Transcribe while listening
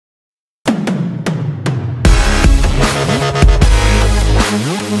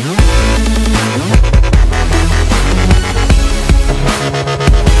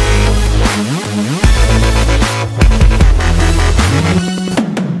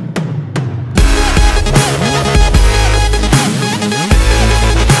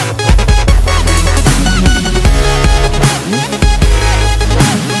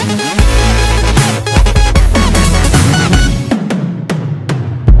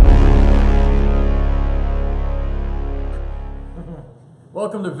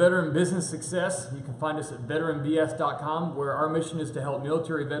Welcome to Veteran Business Success. You can find us at veteranbs.com, where our mission is to help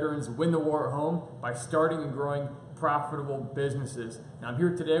military veterans win the war at home by starting and growing profitable businesses. Now, I'm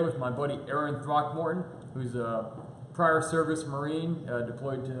here today with my buddy Aaron Throckmorton, who's a prior service Marine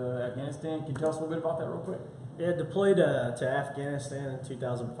deployed to Afghanistan. Can you tell us a little bit about that real quick? Yeah, deployed to Afghanistan in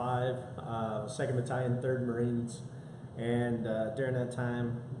 2005, 2nd Battalion, 3rd Marines, and during that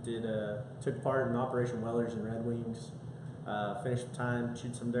time took part in Operation Wellers and Red Wings. Finished time,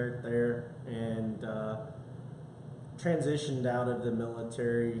 chewed some dirt there, and transitioned out of the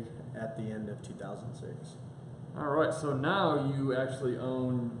military at the end of 2006. All right, so now you actually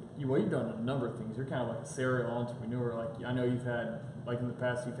own, you've done a number of things. You're kind of like a serial entrepreneur. Like, I know you've had, like in the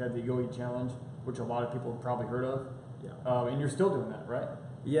past, you've had the Yogi Challenge, which a lot of people have probably heard of. Yeah. And you're still doing that, right?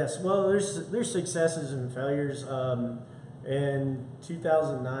 Yes. Well, there's successes and failures. In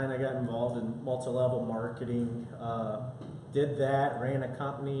 2009, I got involved in multi-level marketing. Did that, ran a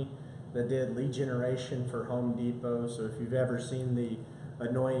company that did lead generation for Home Depot. So if you've ever seen the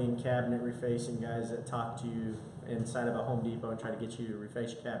annoying cabinet refacing guys that talk to you inside of a Home Depot and try to get you to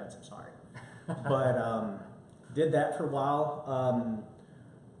reface your cabinets, I'm sorry. But did that for a while.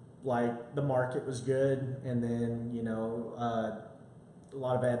 Like, the market was good, and then, a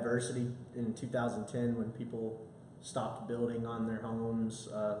lot of adversity in 2010 when people stopped building on their homes.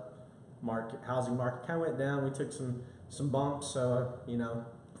 Housing market kind of went down. We took some bumps, so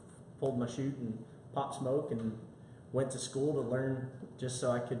pulled my chute and popped smoke and went to school to learn, just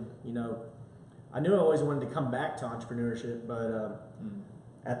so I could, I knew I always wanted to come back to entrepreneurship, but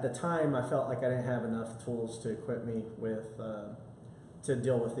at the time I felt like I didn't have enough tools to equip me with to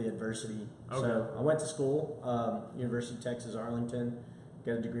deal with the adversity. Okay. So I went to school, University of Texas Arlington,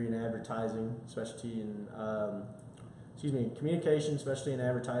 got a degree in advertising, specialty in communication, specialty in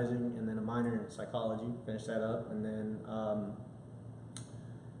advertising, and then a minor in psychology. Finished that up, and then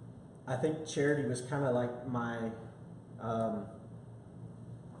I think charity was kind of like my,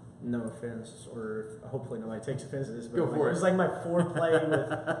 no offense, or hopefully nobody takes offense to this, but it was like my foreplay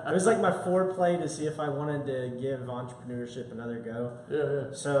it was like my foreplay to see if I wanted to give entrepreneurship another go.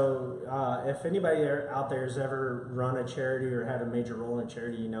 Yeah. So if anybody out there has ever run a charity or had a major role in a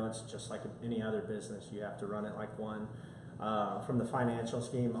charity, it's just like any other business. You have to run it like one. From the financial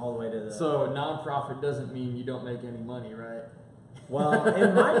scheme all the way to the... So a nonprofit doesn't mean you don't make any money, right? Well,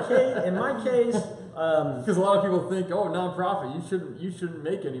 in my case, because a lot of people think, oh, nonprofit, you shouldn't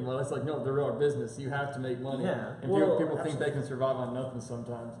make any money. It's like, no, they're a business. You have to make money. Yeah. And people think they can survive on nothing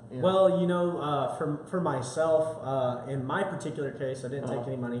sometimes. Yeah. Well, for myself, in my particular case, I didn't take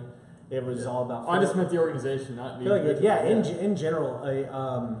any money. It was all about... I just meant the organization, not me. Feeling good. Yeah, in general, a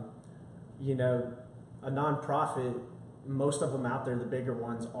nonprofit, most of them out there, the bigger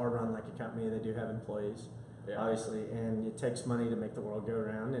ones, are run like a company. They do have employees. Yeah. Obviously, and it takes money to make the world go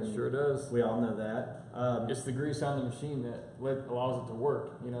around, and sure does. We all know that. It's the grease on the machine that allows it to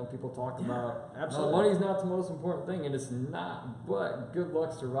work. People talk about absolutely. Money's not the most important thing, and it's not. But good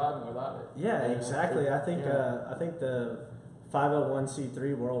luck surviving without it. Yeah, exactly. I think the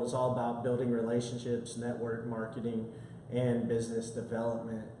 501c3 world is all about building relationships, network marketing, and business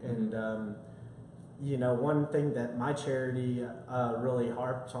development. Mm-hmm. And one thing that my charity really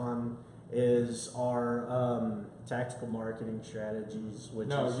harps on is our tactical marketing strategies.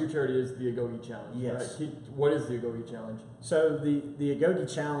 Your charity is the Agogi Challenge. Yes. Right? What is the Agogi Challenge? So the Agogi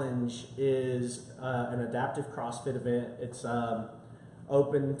Challenge is an adaptive CrossFit event. It's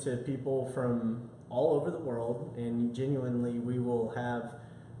open to people from all over the world, and genuinely we will have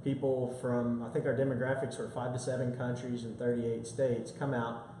people from, I think our demographics are 5 to 7 countries and 38 states, come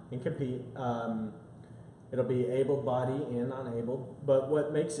out and compete. It'll be able-bodied and unabled, but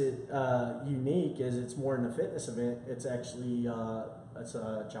what makes it unique is it's more than a fitness event. It's actually it's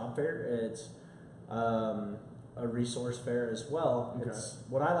a job fair. It's a resource fair as well. Okay. It's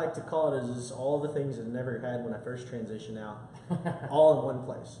what I like to call it is all the things I never had when I first transitioned out, all in one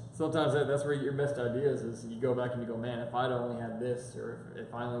place. Sometimes that's where your best ideas is. You go back and you go, man, if I'd only had this, or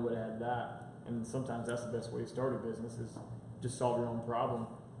if I only would have had that. And sometimes that's the best way to start a business, is just solve your own problem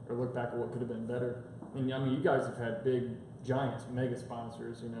or look back at what could have been better. And you guys have had big, giants, mega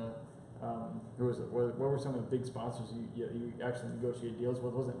sponsors. Who was it? What were some of the big sponsors you actually negotiated deals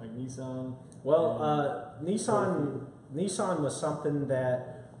with? Was it like Nissan? Well, Nissan was something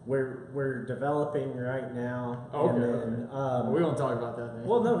that we're developing right now. Oh, okay. And then, we won't talk about that then.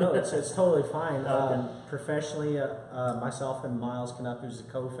 Well, no, it's totally fine. Okay. Professionally, myself and Miles Knupp, who's the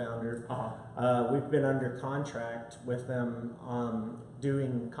co-founder, we've been under contract with them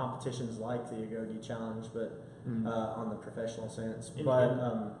doing competitions like the Agogi Challenge, but on the professional sense. And, But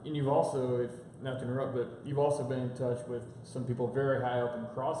and you've also, if not to interrupt, but you've also been in touch with some people very high up in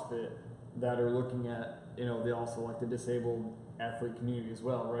CrossFit that are looking at, they also like the disabled athlete community as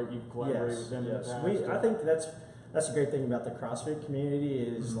well, right? You've collaborated with them in the past. I think that's a great thing about the CrossFit community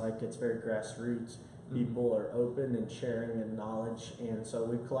is like it's very grassroots. People are open and sharing and knowledge, and so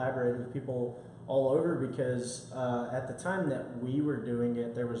we've collaborated with people all over because at the time that we were doing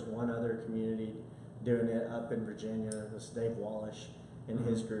it, there was one other community doing it up in Virginia. It was Dave Wallish and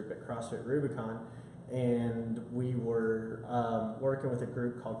his group at CrossFit Rubicon, and we were working with a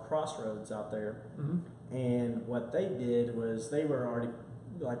group called Crossroads out there. And what they did was they were already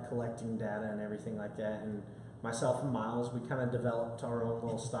like collecting data and everything like that, and myself and Miles, we kind of developed our own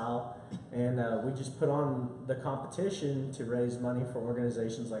little style, and we just put on the competition to raise money for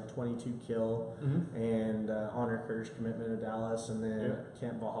organizations like 22 Kill and Honor Courage Commitment of Dallas, and then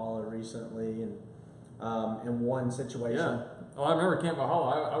Camp Valhalla recently, and one situation. Yeah. Oh, I remember Camp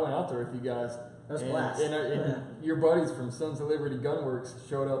Valhalla. I went out there with you guys. That's blast. And your buddies from Sons of Liberty Gunworks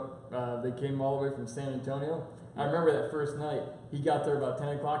showed up. They came all the way from San Antonio. I remember that first night. He got there about 10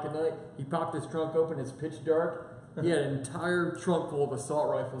 o'clock at night. He popped his trunk open. It's pitch dark. He had an entire trunk full of assault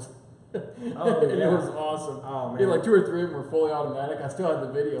rifles. And it was awesome. Oh, man. He had like 2 or 3 of them were fully automatic. I still have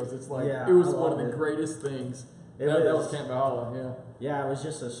the videos. It's like, it was one of the greatest things. That was Camp Valhalla, Yeah, it was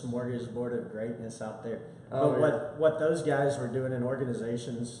just a smorgasbord of greatness out there. Oh, but what those guys were doing in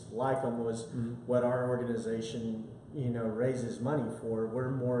organizations like them was what our organization, raises money for.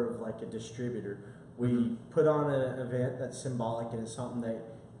 We're more of like a distributor. We put on an event that's symbolic and it's something that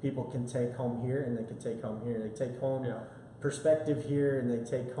people can take home here and they can take home here. They take home perspective here and they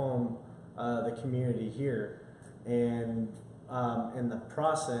take home the community here. And in the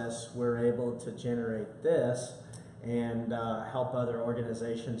process, we're able to generate this and help other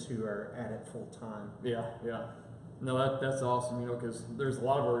organizations who are at it full time. Yeah. No, that's awesome, because there's a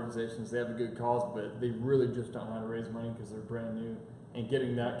lot of organizations, they have a good cause, but they really just don't know how to raise money because they're brand new. And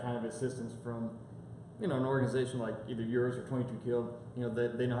getting that kind of assistance from, an organization like either yours or 22 Kill,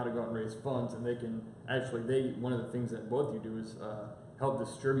 they know how to go out and raise funds, and they can actually, one of the things that both you do is help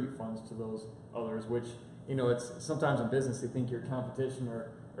distribute funds to those others, which, it's sometimes in business they think you're competition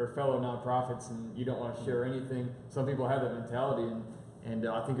or fellow nonprofits and you don't want to share anything. Some people have that mentality, and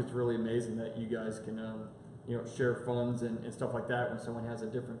I think it's really amazing that you guys can share funds and stuff like that when someone has a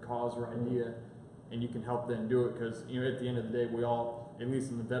different cause or idea, and you can help them do it because at the end of the day we all, at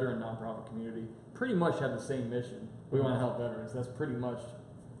least in the veteran nonprofit community, pretty much have the same mission. We want to help veterans. That's pretty much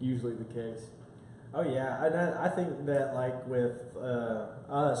usually the case. Oh yeah, and I think that like with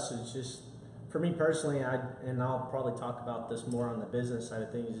us, it's just, for me personally, and I'll probably talk about this more on the business side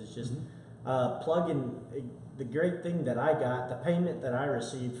of things, is just plugging. The great thing that I got, the payment that I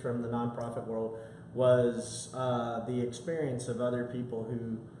received from the nonprofit world was the experience of other people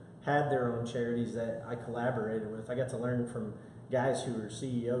who had their own charities that I collaborated with. I got to learn from guys who were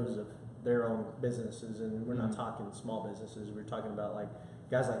CEOs of their own businesses, and we're not talking small businesses. We're talking about like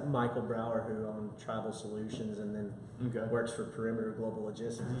guys like Michael Brower, who owned Tribal Solutions and then works for Perimeter Global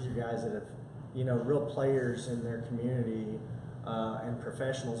Logistics. These are guys that have real players in their community and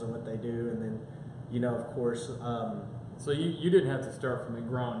professionals in what they do. And then, of course. So you didn't have to start from the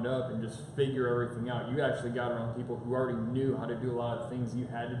ground up and just figure everything out. You actually got around people who already knew how to do a lot of things you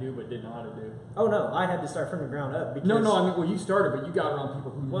had to do but didn't know how to do. Oh, no, I had to start from the ground up. Because You started, but you got around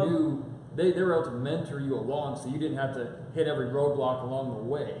people who knew. They were able to mentor you along, so you didn't have to hit every roadblock along the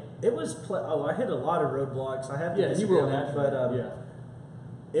way. It was, I hit a lot of roadblocks. I have to you will naturally, but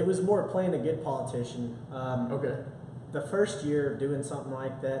it was more playing a good politician. The first year of doing something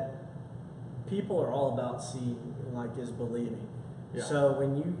like that, people are all about seeing, is believing. Yeah. So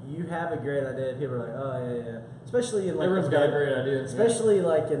when you have a great idea, people are like, oh yeah. Especially in everyone's got a great idea. Especially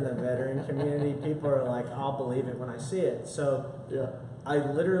like in the veteran community, people are like, I'll believe it when I see it. So I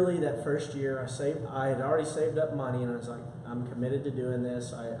literally that first year I had already saved up money, and I was like, I'm committed to doing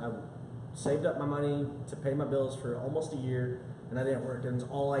this. I saved up my money to pay my bills for almost a year, and I didn't work. And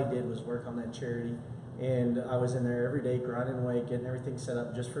all I did was work on that charity. And I was in there every day grinding away, getting everything set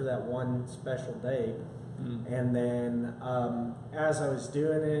up just for that one special day. And then as I was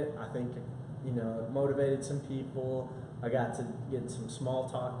doing it, I think, it motivated some people. I got to get some small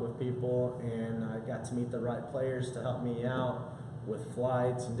talk with people, and I got to meet the right players to help me out with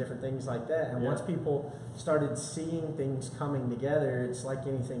flights and different things like that. And once people started seeing things coming together, it's like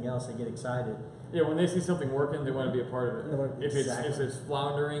anything else, they get excited. Yeah, when they see something working, they want to be a part of it. If it's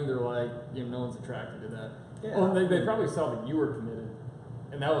floundering, they're like, no one's attracted to that. Yeah. Well, they probably saw that you were committed,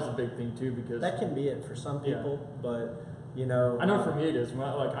 and that was a big thing too, because that can be it for some people, but I know for me it is. When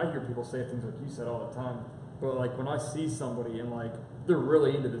I hear people say things like you said all the time. But like when I see somebody and like they're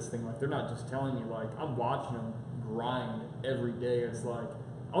really into this thing, like they're not just telling me, like I'm watching them grind every day. It's like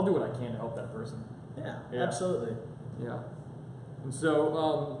I'll do what I can to help that person. Yeah, Yeah. absolutely. Yeah. And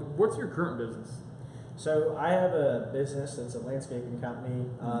so, what's your current business? So I have a business that's a landscaping company,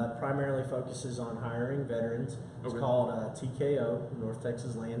 primarily focuses on hiring veterans. It's called TKO, North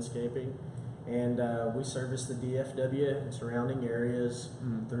Texas Landscaping. And we service the DFW and surrounding areas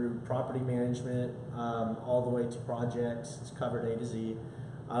through property management, all the way to projects. It's covered A to Z.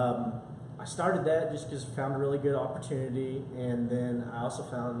 I started that just because I found a really good opportunity, and then I also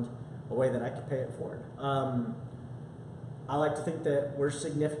found a way that I could pay it forward. I like to think that we're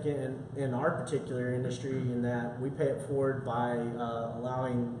significant in our particular industry in that we pay it forward by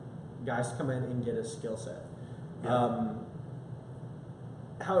allowing guys to come in and get a skill set. Yeah.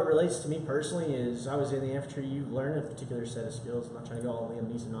 How it relates to me personally is I was in the infantry. You learn a particular set of skills. I'm not trying to go all Liam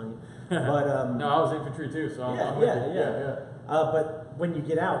Neeson on you, but no, I was infantry too, so I'm with you. Yeah. But when you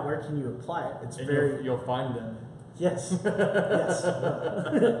get out, where can you apply it? It's and you'll find them. Yes, yes.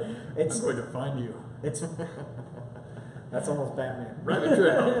 I'm going to find you. It's that's almost Batman. Rabbit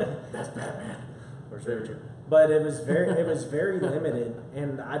Trail. That's Batman. Or but it was very limited,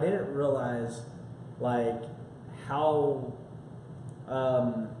 and I didn't realize like how.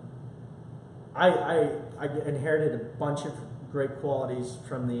 I inherited a bunch of great qualities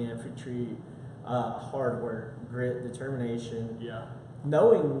from the infantry: hard work, grit, determination. Yeah.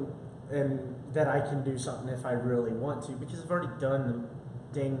 Knowing and that I can do something if I really want to, because I've already done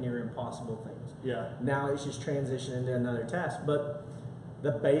the dang near impossible things. Yeah. Now it's just transition into another task, but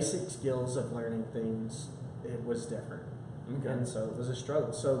the basic skills of learning things, it was different. Okay. And so it was a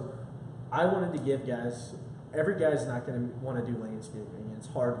struggle. So I wanted to give guys. Every guy's not going to want to do landscaping. It's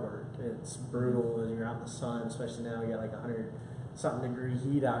hard work. It's brutal, and you're out in the sun, especially now. We got like 100-something degree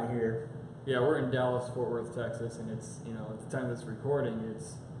heat out here. Yeah, we're in Dallas, Fort Worth, Texas, and it's at the time of this recording,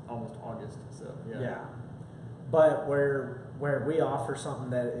 it's almost August. So yeah. But where we offer something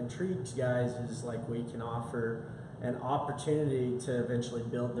that intrigues guys is like we can offer an opportunity to eventually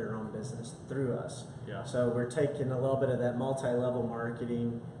build their own business through us. Yeah. So we're taking a little bit of that multi-level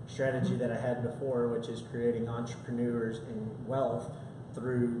marketing strategy that I had before, which is creating entrepreneurs and wealth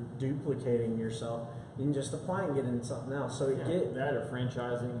through duplicating yourself and just applying it into something else. So that or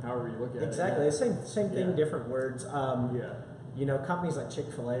franchising, however you look at it. Exactly, the same thing, different words. You know, companies like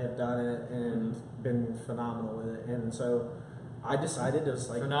Chick-fil-A have done it and been phenomenal with it, and so I decided it was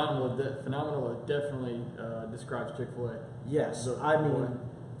like phenomenal. Definitely describes Chick-fil-A. Yes, I mean,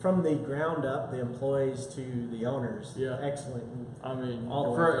 from the ground up, the employees to the owners. Yeah, excellent. I mean,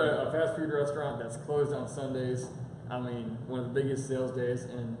 for a fast food restaurant that's closed on Sundays, I mean, one of the biggest sales days.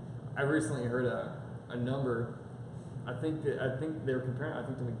 And I recently heard a number. I think they were comparing. I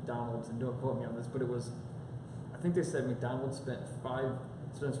think to McDonald's, and don't quote me on this, but it was. I think they said McDonald's spends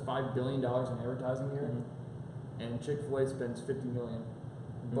 $5 billion in advertising a year. And Chick-fil-A spends $50 million.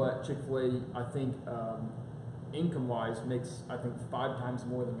 But Chick-fil-A, I think, income-wise, makes 5 times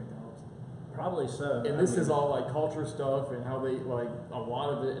more than McDonald's. Probably so. And this is all like culture stuff and how they like a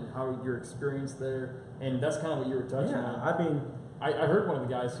lot of it and how your experience there. And that's kind of what you were touching on. I mean, I heard one of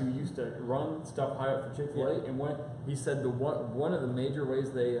the guys who used to run stuff high up for Chick-fil-A, and he said one of the major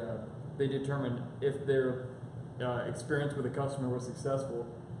ways they determined if their experience with a customer was successful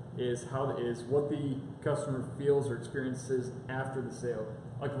is what the customer feels or experiences after the sale.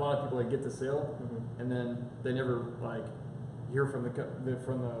 Like a lot of people, they get the sale and then they never like hear from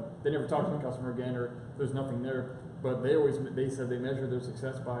they never talk to the customer again, or there's nothing there. But they said they measure their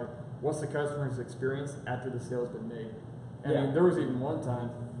success by what's the customer's experience after the sale's been made. And I mean, there was even one time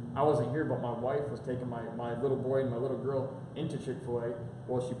I wasn't here, but my wife was taking my little boy and my little girl into Chick-fil-A.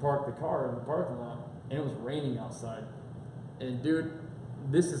 Well, she parked the car in the parking lot, and it was raining outside. And dude,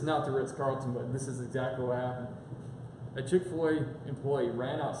 this is not the Ritz-Carlton, but this is exactly what happened. A Chick-fil-A employee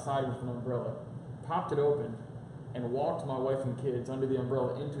ran outside with an umbrella, popped it open, and walked my wife and kids under the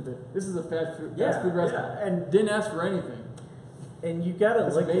umbrella into this is a fast food restaurant, and didn't ask for anything. And you got to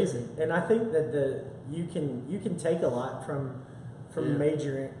look amazing. And I think that you can take a lot from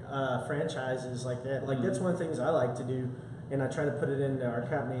major franchises like that. Like that's one of the things I like to do, and I try to put it into our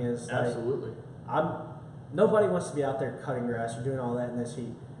company is absolutely. Nobody wants to be out there cutting grass or doing all that in this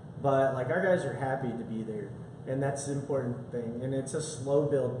heat, but like our guys are happy to be there, and that's the important thing. And it's a slow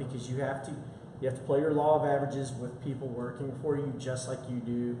build because you have to play your law of averages with people working for you, just like you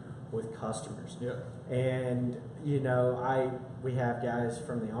do with customers. Yeah. And you know, we have guys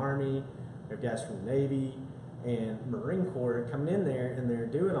from the Army, we have guys from the Navy, and Marine Corps coming in there, and they're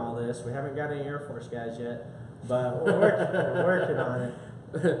doing all this. We haven't got any Air Force guys yet, but we're working on it.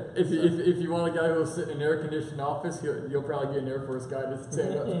 if you want a guy who'll sit in an air-conditioned office, you'll probably get an Air Force guy to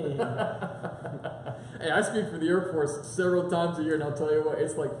stand up. Hey, I speak for the Air Force several times a year, and I'll tell you what,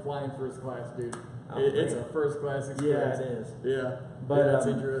 it's like flying first class, dude. It's a first-class experience. Yeah, it is. Yeah, but yeah, that's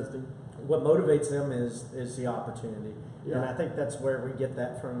interesting. What motivates them is the opportunity, Yeah. and I think that's where we get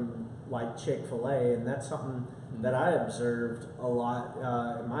that from, like Chick-fil-A, and that's something that I observed a lot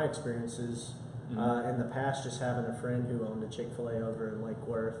in my experiences in the past, just having a friend who owned a Chick-fil-A over in Lake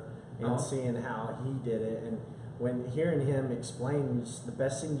Worth and seeing how he did it, and when hearing him explain, just the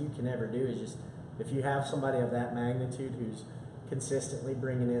best thing you can ever do is just, if you have somebody of that magnitude who's consistently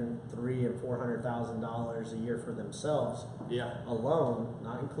bringing in $300,000 and $400,000 a year for themselves, alone,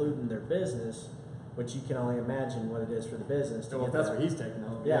 not including their business, which you can only imagine what it is for the business. Well, if that's what he's taking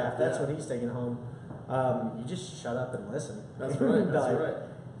home. Yeah, if that's what he's taking home, you just shut up and listen. That's right. That's like, right.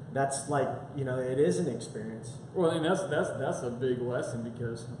 That's like, it is an experience. Well, and that's a big lesson,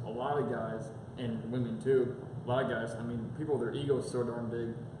 because a lot of guys, and women too, a lot of guys, I mean, people, their egos so darn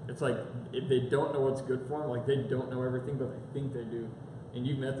big. It's like, if they don't know what's good for them, like they don't know everything, but they think they do. And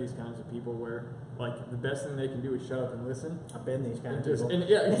you've met these kinds of people where, like, the best thing they can do is shut up and listen. I've been these kind of people. And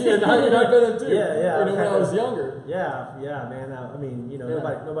and I've been them too. Yeah. When I was younger. Yeah, man. I mean,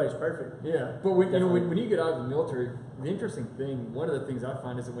 nobody's perfect. Yeah, but when you get out of the military, the interesting thing, one of the things I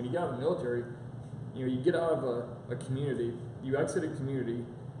find is that when you get out of the military, you get out of a community, you exit a community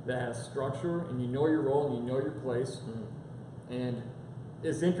that has structure, and you know your role and you know your place, and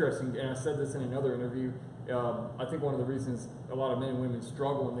it's interesting. And I said this in another interview. I think one of the reasons a lot of men and women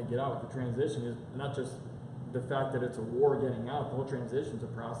struggle when they get out with the transition is not just the fact that it's a war getting out. The whole transition's a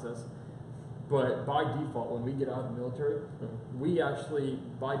process. But by default, when we get out of the military, we actually,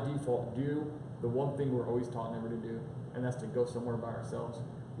 by default, do the one thing we're always taught never to do, and that's to go somewhere by ourselves.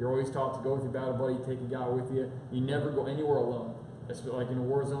 You're always taught to go with your battle buddy, take a guy with you. You never go anywhere alone. It's like in a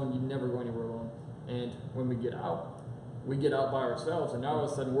war zone, you never go anywhere alone. And when we get out by ourselves, and now all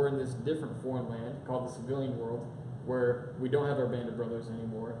of a sudden we're in this different foreign land called the civilian world, where we don't have our band of brothers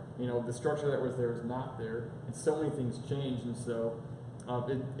anymore. The structure that was there is not there, and so many things change. And so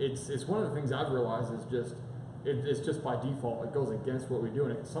it's one of the things I've realized is just it's just by default it goes against what we do,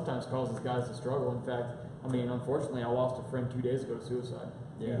 and it sometimes causes guys to struggle. In fact, I mean, unfortunately, I lost a friend 2 days ago to suicide.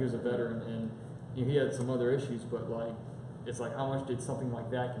 Yeah. He was a veteran, and he had some other issues, but it's like, how much did something like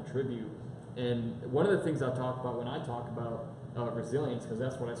that contribute? And one of the things I talk about when I talk about resilience, because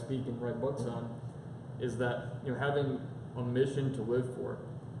that's what I speak and write books on, is that having a mission to live for,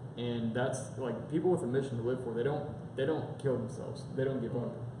 and that's like people with a mission to live for. They don't kill themselves. They don't give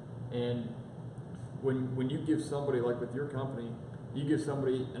up. And when you give somebody, like with your company, you give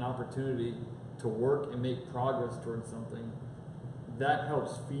somebody an opportunity to work and make progress towards something, that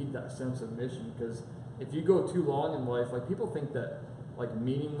helps feed that sense of mission. Because if you go too long in life, like people think that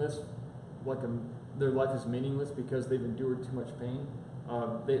meaningless. Their life is meaningless because they've endured too much pain. A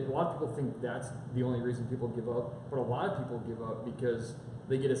lot of people think that's the only reason people give up, but a lot of people give up because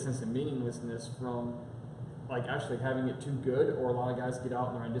they get a sense of meaninglessness from actually having it too good, or a lot of guys get out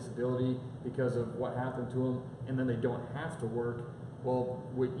and they're on disability because of what happened to them, and then they don't have to work. Well,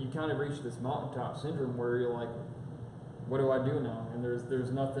 you kind of reach this mountaintop syndrome where you're like, what do I do now? And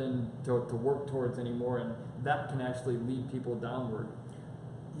there's nothing to work towards anymore, and that can actually lead people downward.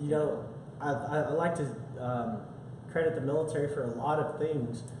 I like to credit the military for a lot of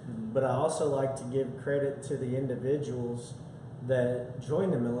things, but I also like to give credit to the individuals that join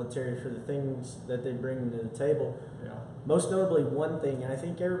the military for the things that they bring to the table. Yeah. Most notably, one thing, and I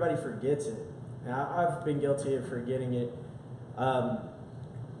think everybody forgets it, and I've been guilty of forgetting it.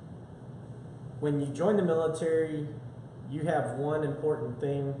 When you join the military, you have one important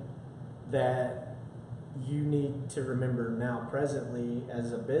thing that you need to remember now presently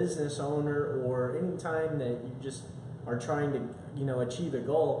as a business owner, or any time that you just are trying to achieve a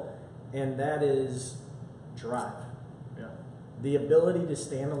goal, and that is drive. Yeah. The ability to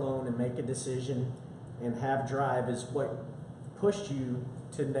stand alone and make a decision and have drive is what pushed you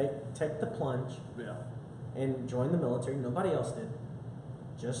to take the plunge and join the military. Nobody else did,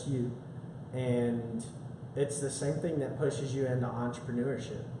 just you. And it's the same thing that pushes you into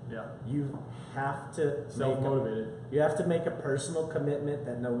entrepreneurship. Yeah. You have to self-motivated. You have to make a personal commitment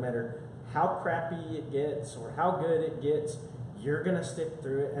that no matter how crappy it gets or how good it gets, you're gonna stick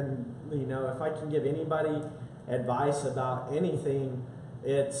through it. And if I can give anybody advice about anything,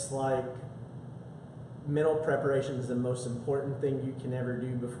 it's like mental preparation is the most important thing you can ever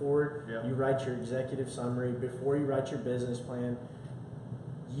do before you write your executive summary, before you write your business plan.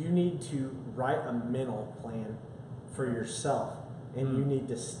 You need to write a mental plan for yourself, and you need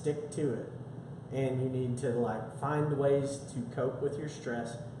to stick to it. and you need to like find ways to cope with your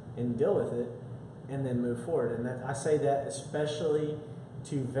stress and deal with it, and then move forward. And I say that especially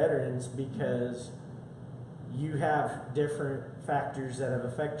to veterans because you have different factors that have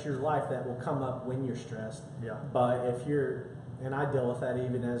affected your life that will come up when you're stressed. Yeah. But if you're, and I deal with that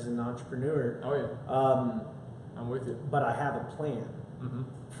even as an entrepreneur. Oh yeah. I'm with you. But I have a plan Mm-hmm.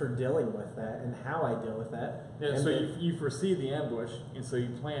 for dealing with that and how I deal with that. Yeah, and so you foresee the ambush, and so you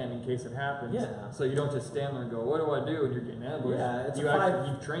plan in case it happens. Yeah. So you don't just stand there and go, "What do I do?" And you're getting ambushed. Yeah, it's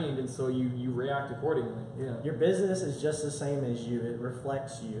you've trained, and so you react accordingly. Yeah. Your business is just the same as you. It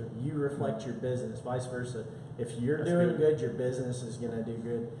reflects you. You reflect your business, vice versa. If you're That's doing good, your business is going to do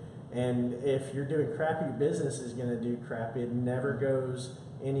good. And if you're doing crappy, your business is going to do crappy. It never goes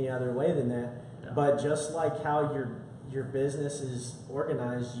any other way than that. Yeah. But just like how your business is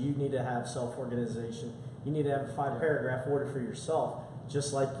organized, you need to have self-organization. You need to have a 5-paragraph order for yourself,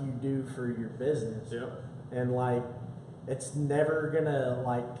 just like you do for your business. Yep. And like, it's never gonna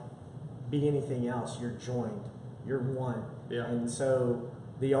like be anything else. You're joined. You're one. Yeah. And so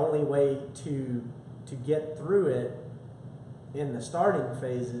the only way to get through it in the starting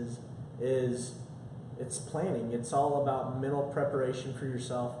phases is it's planning. It's all about mental preparation for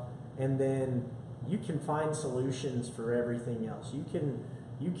yourself, and then you can find solutions for everything else. You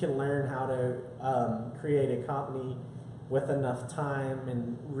can learn how to create a company with enough time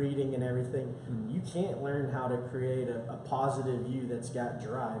and reading and everything. Mm-hmm. You can't learn how to create a positive you that's got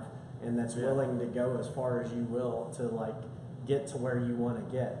drive and that's willing to go as far as you will to like get to where you want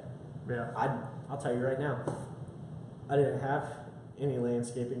to get. Yeah. I'll tell you right now, I didn't have any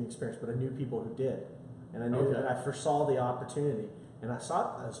landscaping experience, but I knew people who did, and I knew that I foresaw the opportunity. And I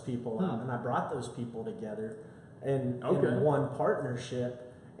sought those people out, and I brought those people together in one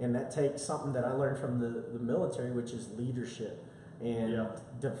partnership. And that takes something that I learned from the military, which is leadership and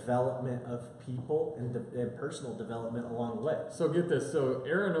development of people and personal development along the way. So get this. So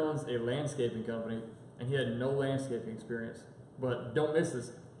Aaron owns a landscaping company, and he had no landscaping experience. But don't miss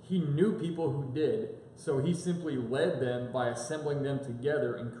this. He knew people who did, so he simply led them by assembling them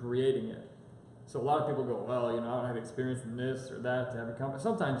together and creating it. So a lot of people go, well, I don't have experience in this or that to have a company.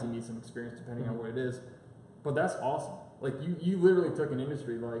 Sometimes you need some experience depending on what it is. But that's awesome. Like you literally took an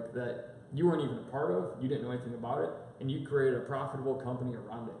industry like that you weren't even a part of, you didn't know anything about it, and you created a profitable company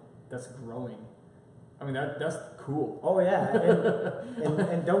around it that's growing. I mean, that's cool. Oh yeah,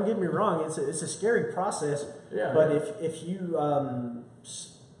 and don't get me wrong, it's a scary process. Yeah. But if you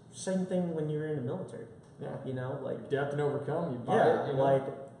same thing when you were in the military. Yeah. Like adapt and overcome. You buy it. Like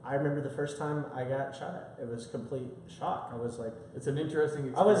I remember the first time I got shot at. It was complete shock. I was like, it's an interesting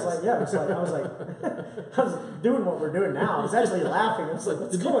experience. I was like, I was doing what we're doing now. I was actually laughing. I was like,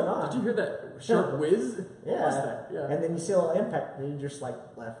 what's going on? Did you hear that sharp whiz? Yeah. What was that? Yeah. And then you see a little impact, and you're just like,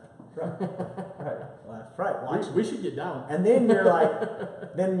 left, right, right, left, right. Watch we should get down. And then you're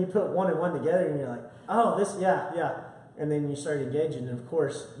like, then you put one and one together, and you're like, oh, this, yeah. And then you start engaging, and of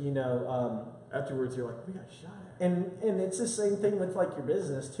course, afterwards you're like, we got shot at. And it's the same thing with like your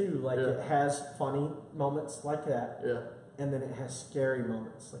business too. Like it has funny moments like that. Yeah. And then it has scary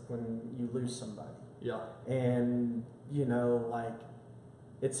moments, like when you lose somebody. Yeah. And like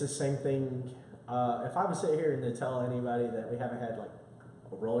it's the same thing. If I would sit here and to tell anybody that we haven't had like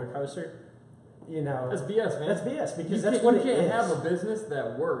a roller coaster, that's BS, man. That's BS because you can't have a business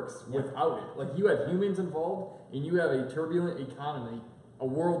that works without it. Like you have humans involved, and you have a turbulent economy, a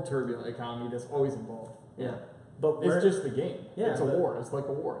world turbulent economy that's always involved. Yeah. But it's just the game. Yeah, it's a war. It's like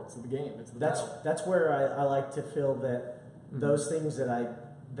a war. It's the game. It's the battle. That's where I like to feel that those things that I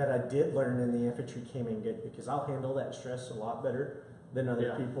did learn in the infantry came in good, because I'll handle that stress a lot better than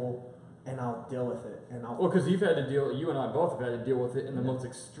other people, and I'll deal with it. And because you and I both have had to deal with it in the most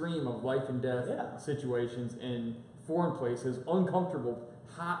extreme of life and death situations in foreign places, uncomfortable,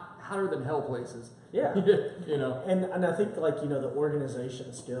 hotter than hell places. Yeah. And I think like the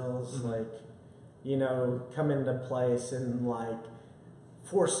organization skills come into place, and like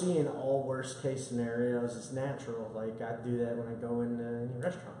foreseeing all worst case scenarios is natural. Like I do that when I go into any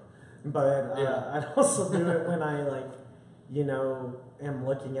restaurant, but I also do it when I am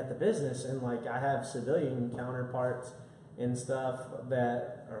looking at the business, and like I have civilian counterparts and stuff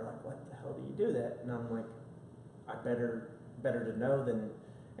that are like, what the hell do you do that? And I'm like, I better to know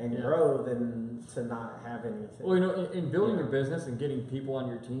and grow than to not have anything. Well, in building your business and getting people on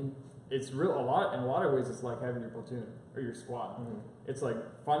your team, it's in a lot of ways it's like having your platoon or your squad. Mm-hmm. It's like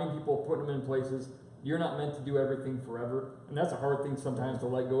finding people, putting them in places. You're not meant to do everything forever, and that's a hard thing sometimes to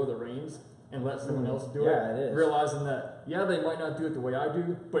let go of the reins and let someone else do it. Yeah, it is. Realizing that they might not do it the way I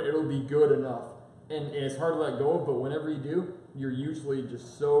do, but it'll be good enough. And it's hard to let go of, but whenever you do, you're usually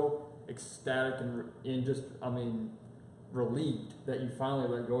just so ecstatic and just, I mean, relieved that you finally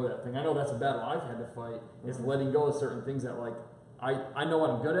let go of that thing. I know that's a battle I've had to fight, is letting go of certain things that, like, I know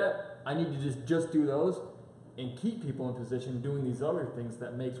what I'm good at. I need to just do those and keep people in position doing these other things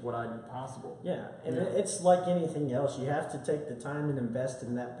that makes what I do possible. Yeah, and it's like anything else. You have to take the time and invest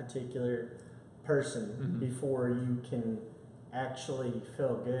in that particular person before you can actually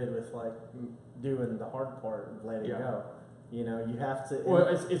feel good with, like, doing the hard part of letting go. You know, you have to. Well,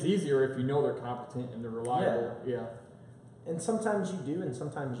 it's easier if you know they're competent and they're reliable. Yeah. And sometimes you do, and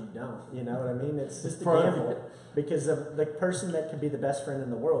sometimes you don't. You know what I mean? It's just a gamble, because the person that could be the best friend in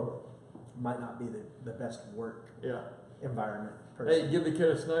the world might not be the best work environment person. Hey, give the kid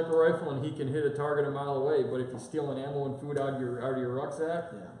a sniper rifle and he can hit a target a mile away. But if you're stealing ammo and food out of your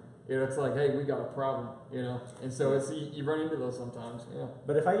rucksack, you know, it's like, hey, we got a problem. You know, and so it's you run into those sometimes. Yeah.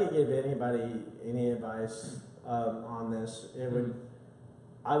 But if I could give anybody any advice on this, it would,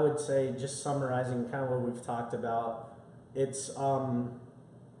 I would say, just summarizing kind of what we've talked about. It's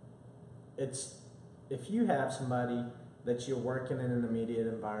if you have somebody that you're working in an immediate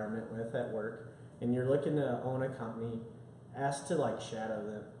environment with at work, and you're looking to own a company, ask to, like, shadow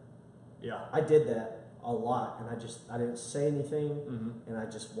them. Yeah. I did that a lot, and I didn't say anything, and I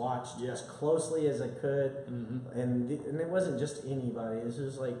just watched as closely as I could, and it wasn't just anybody. This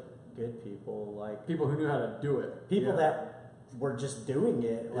was, like, good people, like people who knew how to do it, people that were just doing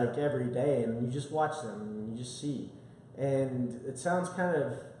it, like, every day, and you just watch them and you just see. And it sounds kind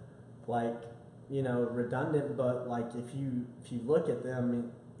of like, you know, redundant, but, like, if you look at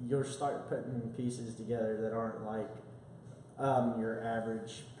them, you'll start putting pieces together that aren't like your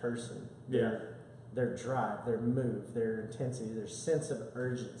average person. Their drive, their move, their intensity, their sense of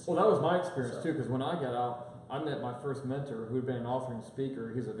urgency. Well, that was my experience too, because when I got out, I met my first mentor who had been an authoring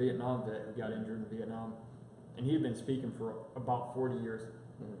speaker. He's a Vietnam vet who got injured in Vietnam, and he had been speaking for about 40 years.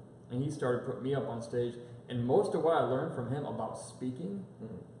 And he started putting me up on stage, and most of what I learned from him about speaking,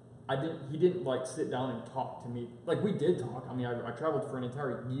 he didn't like sit down and talk to me. Like, we did talk. I mean, I traveled for an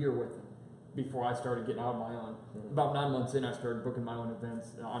entire year with him before I started getting out on my own. About 9 months in, I started booking my own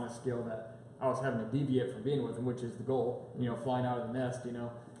events on a scale that I was having to deviate from being with him, which is the goal, you know, flying out of the nest, you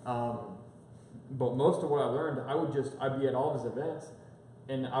know. But most of what I learned, I'd be at all of his events,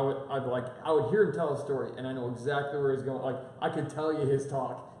 and I would hear him tell a story, and I know exactly where he's going. Like, I could tell you his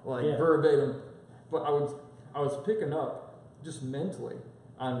talk, like, verbatim, but I was picking up just mentally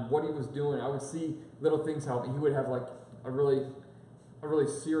on what he was doing. I would see little things, how he would have, like, a really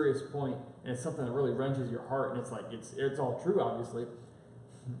serious point, and it's something that really wrenches your heart, and it's like, it's all true, obviously.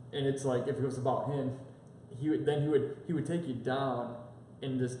 And it's like, if it was about him, he would take you down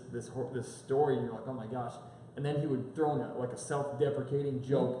in this story, and you're like, oh my gosh. And then he would throw in a self-deprecating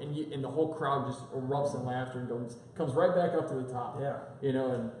joke, and the whole crowd just erupts in laughter and comes right back up to the top. Yeah. You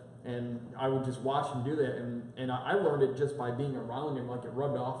know, and I would just watch him do that, and I learned it just by being around him. Like, it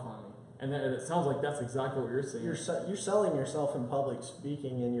rubbed off on me. And it sounds like that's exactly what you're saying. You're selling yourself in public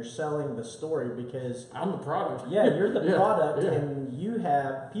speaking, and you're selling the story, because I'm the product. Yeah, you're the product, and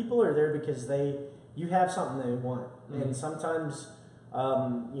people are there because you have something they want. And sometimes,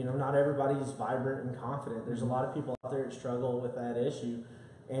 you know, not everybody's vibrant and confident. There's a lot of people out there that struggle with that issue,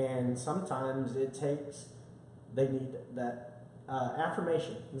 and sometimes they need that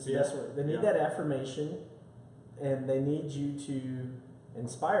affirmation. That's the best word. They need that affirmation, and they need you to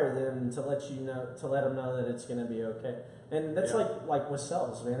inspire them to let them know that it's going to be okay. And that's like with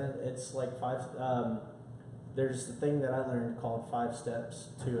sales, man. It's like there's the thing that I learned called 5 steps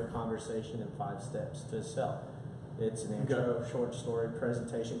to a conversation and 5 steps to a sell. It's an intro, short story,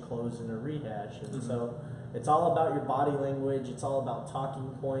 presentation, close, and a rehash. And so it's all about your body language. It's all about talking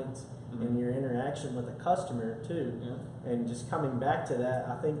points and your interaction with the customer too. And just coming back to that,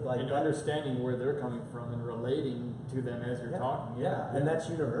 I think, like, and understanding where they're coming from and relating to them as you're talking. And that's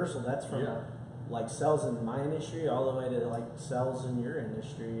universal. That's from like sales in my industry all the way to, like, sales in your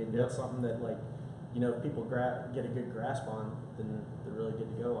industry, and that's something that, like, you know, if people get a good grasp on, then they're really good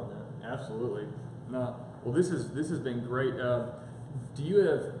to go on that. Absolutely. No. Well, this has been great. Do you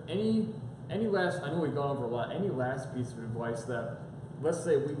have any last? I know we've gone over a lot. Any last piece of advice that, let's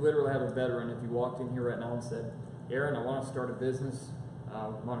say we literally have a veteran, if you walked in here right now and said, Aaron, I want to start a business. I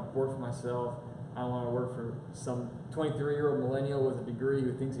want to work for myself. I want to work for some 23-year-old millennial with a degree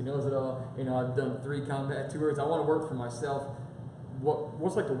who thinks he knows it all. You know, I've done 3 combat tours. I want to work for myself.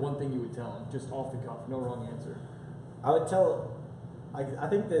 What's like the one thing you would tell him, just off the cuff, no wrong answer? I would tell. I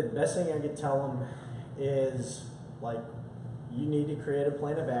think the best thing I could tell them is, like, you need to create a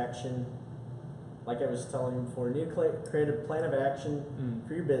plan of action. Like I was telling you before, you need to create a plan of action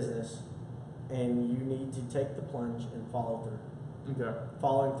for your business, and you need to take the plunge and follow through. Okay.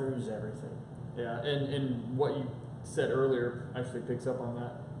 Following through is everything. Yeah, and what you said earlier actually picks up on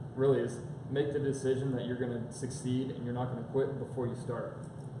that. Really is make the decision that you're going to succeed and you're not going to quit before you start.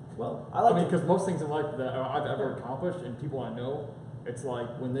 Well, I mean, because most things in life that I've ever accomplished and people I know, it's like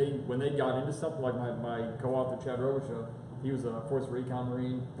when they got into something, like my co-author Chad Robichaud, he was a Force Recon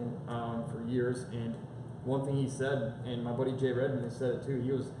Marine for years, and one thing he said, and my buddy Jay Redmond has said it too,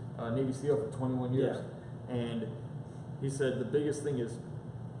 he was a Navy SEAL for 21 years, and he said the biggest thing is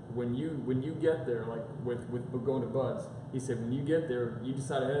when you get there, like with going to Buds, he said when you get there, you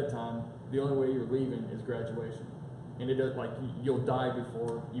decide ahead of time the only way you're leaving is graduation. And it does, like, you'll die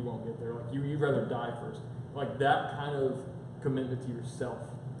before you won't get there. Like, you'd rather die first. Like, that kind of commitment to yourself.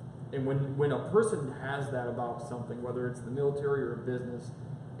 And when a person has that about something, whether it's the military or a business,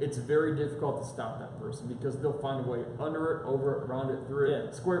 it's very difficult to stop that person because they'll find a way under it, over it, around it, through it.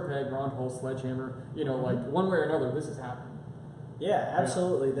 Yeah. Square peg, round hole, sledgehammer. You know, like, one way or another, this is happening. Yeah,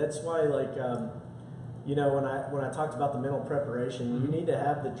 absolutely. Yeah. That's why, like, you know, when I talked about the mental preparation, you need to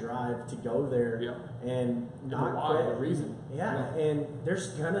have the drive to go there and not quit. The reason. Yeah, and there's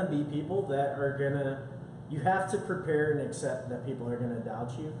gonna be people that are gonna. You have to prepare and accept that people are gonna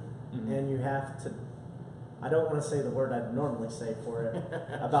doubt you, and you have to. I don't want to say the word I'd normally say for it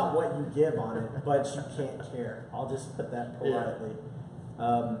about what you give on it, but you can't care. I'll just put that politely.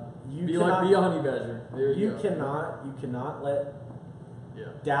 You be a honey badger. There you go. You cannot let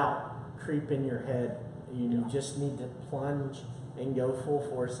doubt creep in your head. You just need to plunge and go full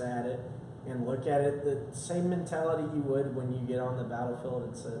force at it and look at it the same mentality you would when you get on the battlefield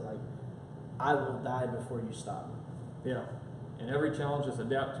and say, like, I will die before you stop me. Yeah. And every challenge, just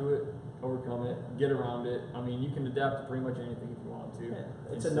adapt to it, overcome it, get around it. I mean, you can adapt to pretty much anything if you want to.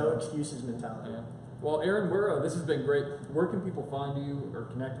 Yeah. It's a no excuses mentality. Yeah. Well, Aaron, this has been great. Where can people find you or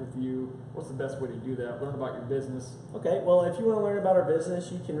connect with you? What's the best way to do that? Learn about your business. Okay. Well, if you want to learn about our business,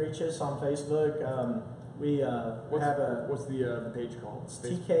 you can reach us on Facebook. What's the page called? It's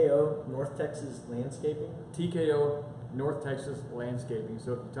TKO North Texas Landscaping. TKO North Texas Landscaping.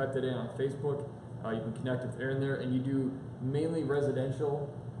 So if you type that in on Facebook, you can connect with Aaron there, and you do mainly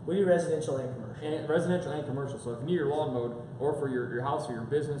residential. We do residential and commercial. Residential and commercial. So if you need your lawn mowed, or for your house or your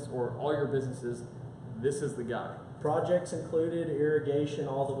business or all your businesses, this is the guy. Projects included, irrigation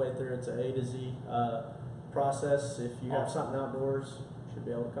all the way through. It's an A to Z process. If you have something outdoors, should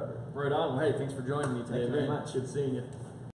be able to cover it. Right on. Well, hey, thanks for joining me today, Thank you very much. Good seeing you.